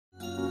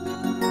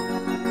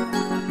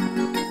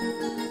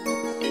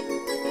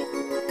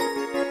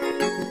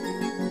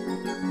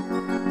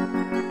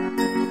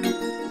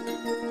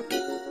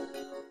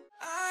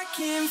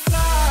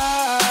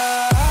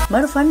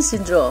Marfan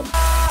Syndrome.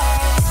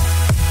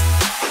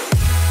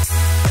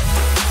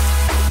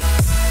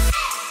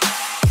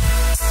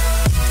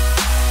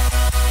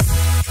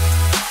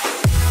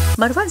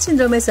 Marfan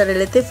syndrome is a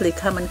relatively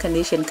common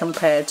condition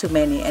compared to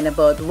many, and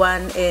about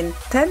 1 in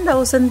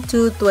 10,000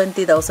 to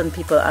 20,000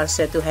 people are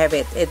said to have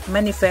it. It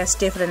manifests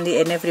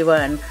differently in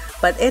everyone,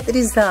 but it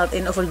results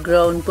in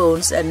overgrown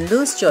bones and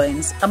loose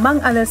joints,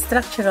 among other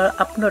structural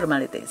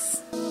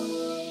abnormalities.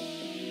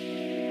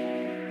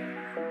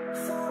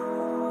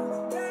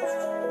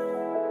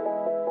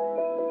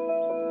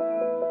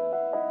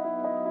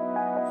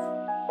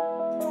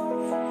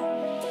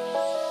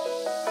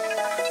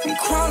 I'm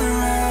crawling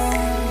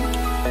around,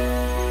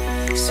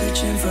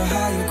 searching for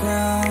higher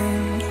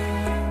ground.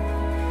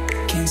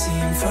 Can't see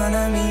in front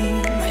of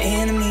me, my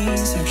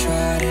enemies. I've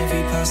tried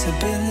every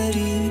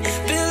possibility,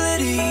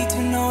 ability to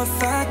know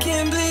if I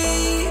can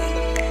bleed.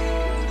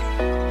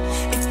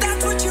 If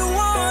that's what you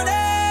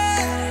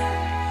wanted,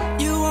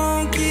 you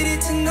won't get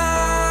it tonight.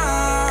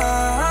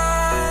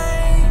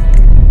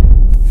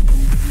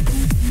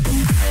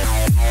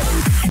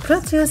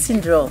 Proteus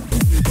Syndrome.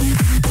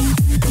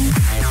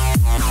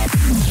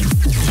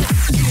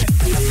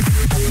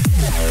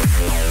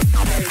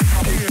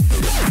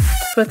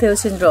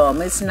 Proteus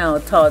Syndrome is now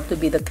thought to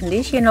be the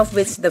condition of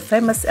which the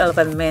famous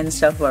elephant men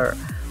suffer.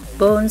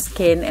 Bone,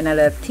 skin, and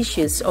other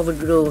tissues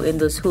overgrow in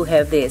those who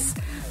have this,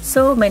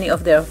 so many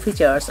of their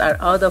features are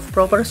out of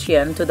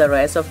proportion to the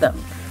rest of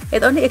them.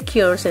 It only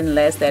occurs in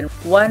less than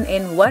 1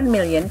 in 1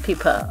 million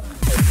people.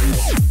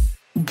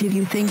 Did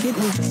you think it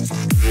was?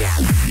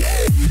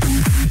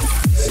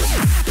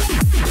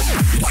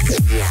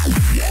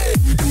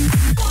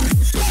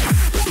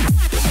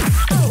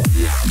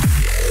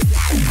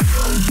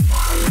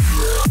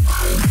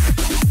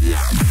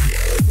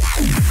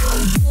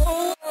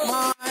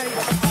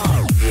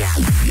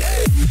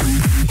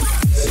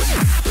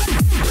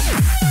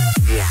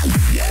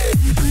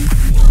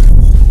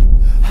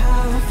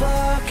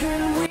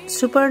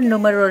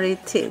 Supernumerary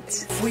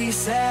teeth. We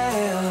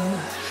sail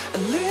a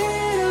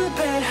little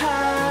bit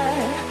high,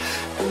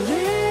 a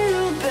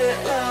little bit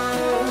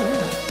low.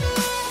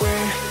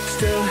 We're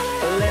still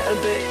a little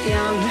bit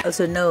young.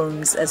 Also known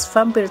as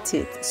vampire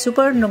teeth,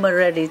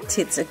 supernumerary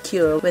teeth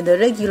occur when the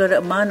regular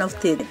amount of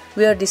teeth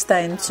we are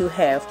destined to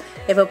have.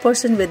 If a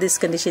person with this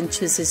condition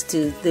chooses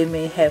to, they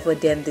may have a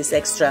dentist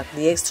extract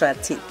the extra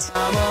teeth.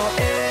 I'm all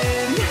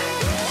in.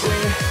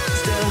 We're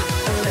still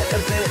a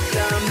little bit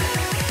dumb,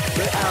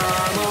 but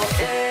I'm all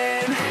in.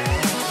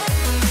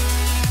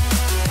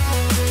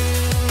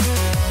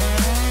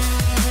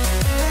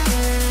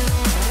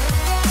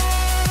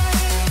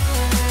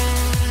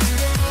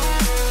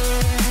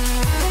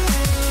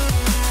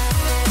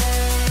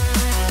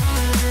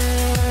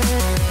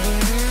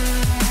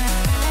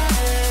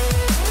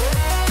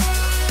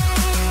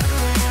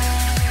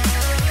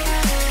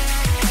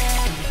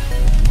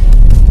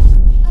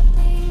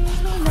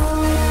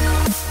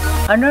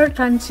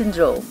 Marfan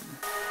Syndrome.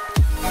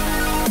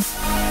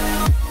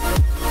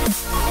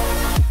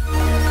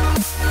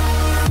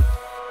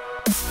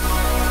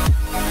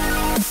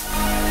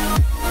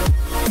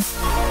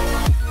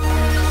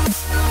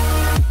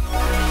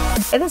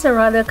 It is a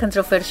rather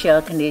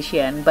controversial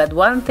condition, but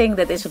one thing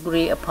that is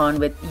agreed upon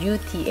with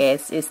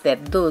UTS is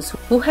that those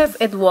who have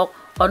it walk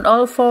on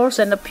all fours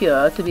and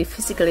appear to be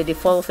physically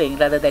devolving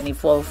rather than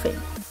evolving.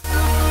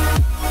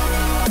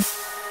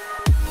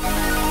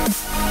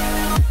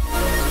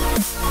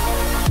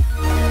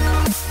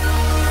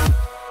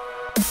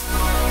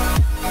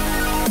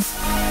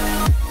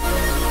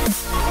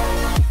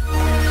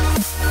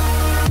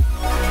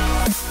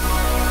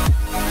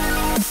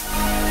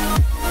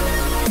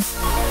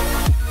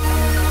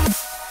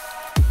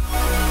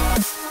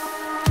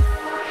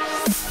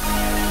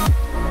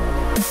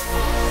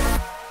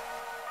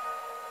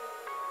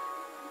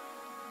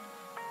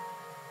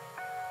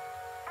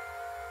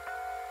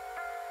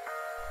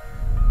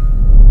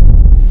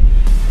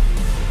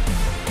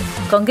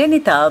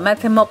 Congenital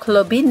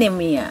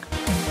methemoglobinemia.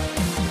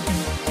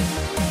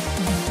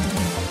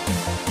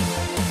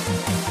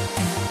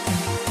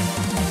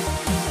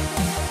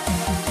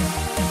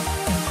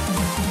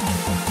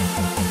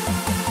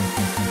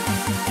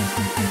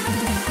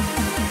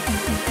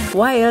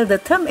 While the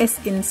term is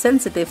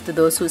insensitive to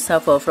those who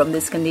suffer from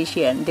this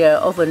condition, they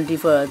are often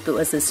referred to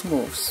as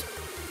smooths.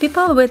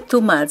 People with too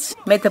much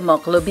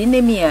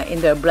methemoglobinemia in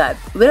their blood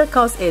will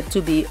cause it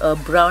to be a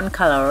brown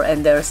color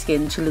and their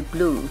skin to look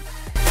blue.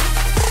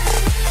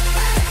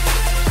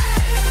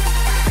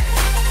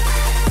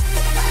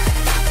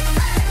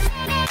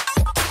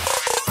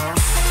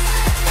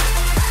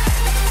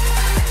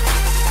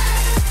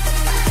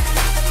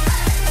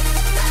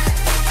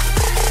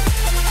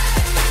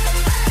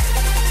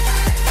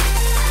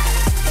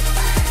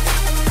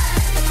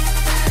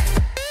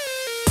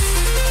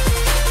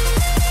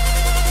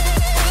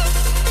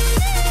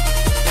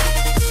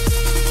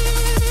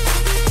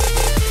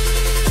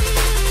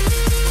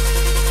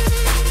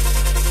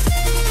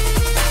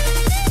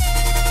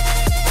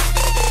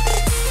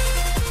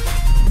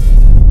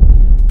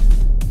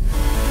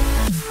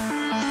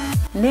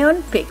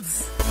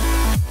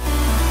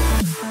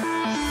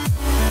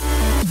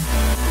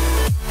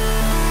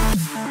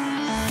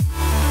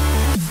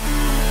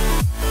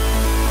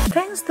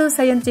 to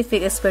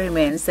scientific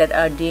experiments that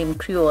are deemed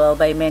cruel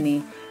by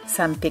many,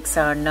 some pigs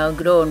are now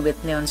grown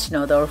with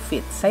non-snowed or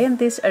feet.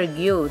 Scientists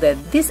argue that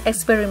these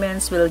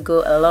experiments will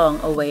go a long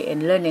way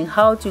in learning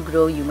how to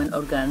grow human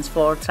organs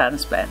for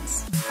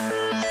transplants.